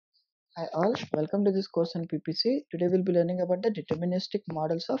Hi all, welcome to this course on PPC. Today we'll be learning about the deterministic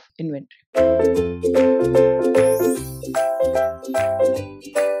models of inventory.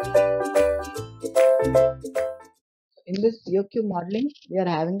 In this EOQ modeling, we are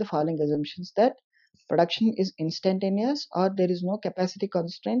having the following assumptions that production is instantaneous or there is no capacity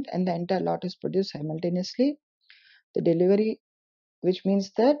constraint and the entire lot is produced simultaneously. The delivery, which means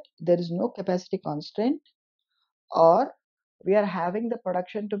that there is no capacity constraint, or we are having the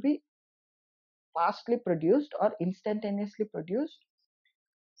production to be fastly produced or instantaneously produced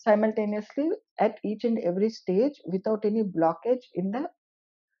simultaneously at each and every stage without any blockage in the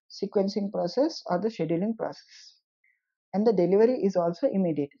sequencing process or the scheduling process. And the delivery is also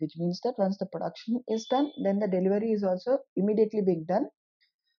immediate, which means that once the production is done, then the delivery is also immediately being done,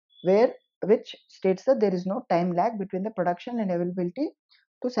 which states that there is no time lag between the production and availability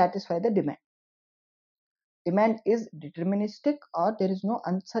to satisfy the demand. Demand is deterministic, or there is no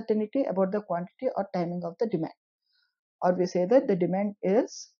uncertainty about the quantity or timing of the demand. Or we say that the demand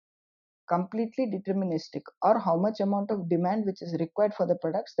is completely deterministic, or how much amount of demand which is required for the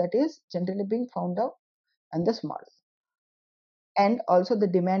products that is generally being found out in this model. And also the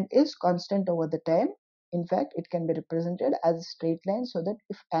demand is constant over the time. In fact, it can be represented as a straight line, so that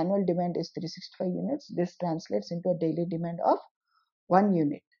if annual demand is 365 units, this translates into a daily demand of 1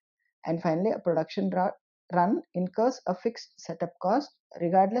 unit. And finally, a production run incurs a fixed setup cost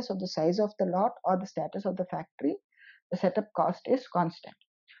regardless of the size of the lot or the status of the factory. The setup cost is constant.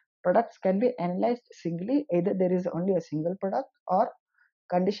 Products can be analyzed singly, either there is only a single product or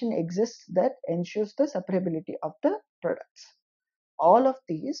condition exists that ensures the separability of the products. All of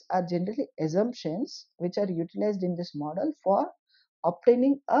these are generally assumptions which are utilized in this model for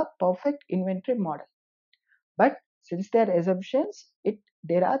obtaining a perfect inventory model. But since they are assumptions,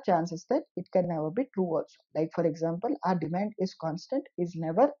 there are chances that it can never be true also. Like for example, our demand is constant is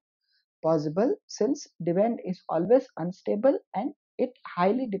never possible, since demand is always unstable and it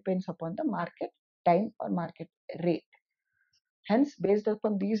highly depends upon the market time or market rate. Hence, based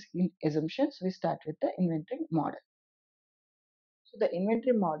upon these assumptions, we start with the inventory model. So the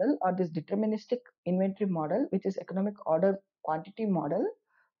inventory model, or this deterministic inventory model, which is economic order quantity model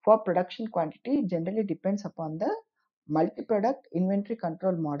for production quantity, generally depends upon the multi-product inventory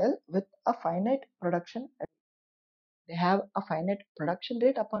control model with a finite production. They have a finite production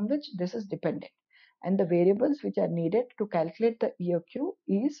rate upon which this is dependent, and the variables which are needed to calculate the EOQ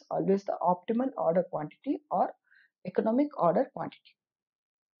is always the optimal order quantity or economic order quantity.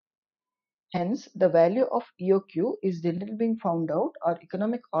 Hence, the value of EOQ is generally being found out, or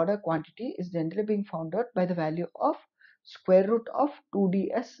economic order quantity is generally being found out by the value of square root of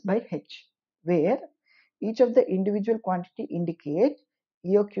 2ds by h, where each of the individual quantity indicate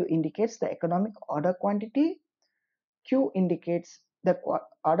EOQ indicates the economic order quantity, Q indicates the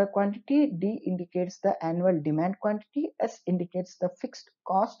order quantity, D indicates the annual demand quantity, S indicates the fixed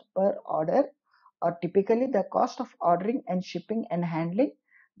cost per order, or typically the cost of ordering and shipping and handling.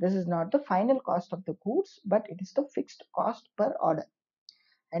 This is not the final cost of the goods, but it is the fixed cost per order.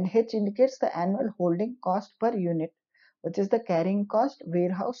 And H indicates the annual holding cost per unit, which is the carrying cost,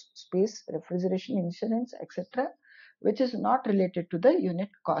 warehouse space, refrigeration, insurance, etc., which is not related to the unit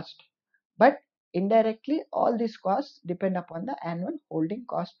cost. But indirectly, all these costs depend upon the annual holding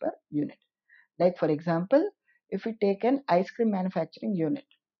cost per unit. Like for example, if we take an ice cream manufacturing unit,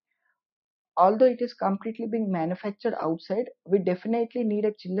 although it is completely being manufactured outside, we definitely need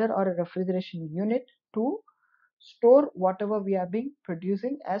a chiller or a refrigeration unit to store whatever we are being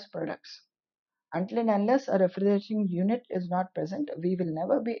producing as products. Until and unless a refrigeration unit is not present, we will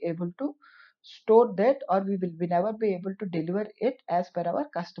never be able to store that, or we will never be able to deliver it as per our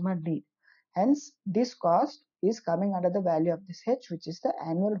customer need. Hence, this cost is coming under the value of this H, which is the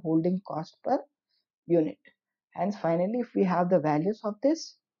annual holding cost per unit. Hence, finally, if we have the values of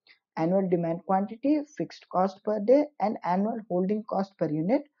this annual demand quantity, fixed cost per day, and annual holding cost per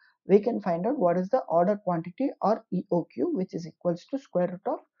unit, we can find out what is the order quantity or EOQ, which is equals to square root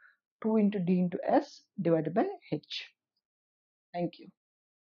of 2 into D into S divided by H. Thank you.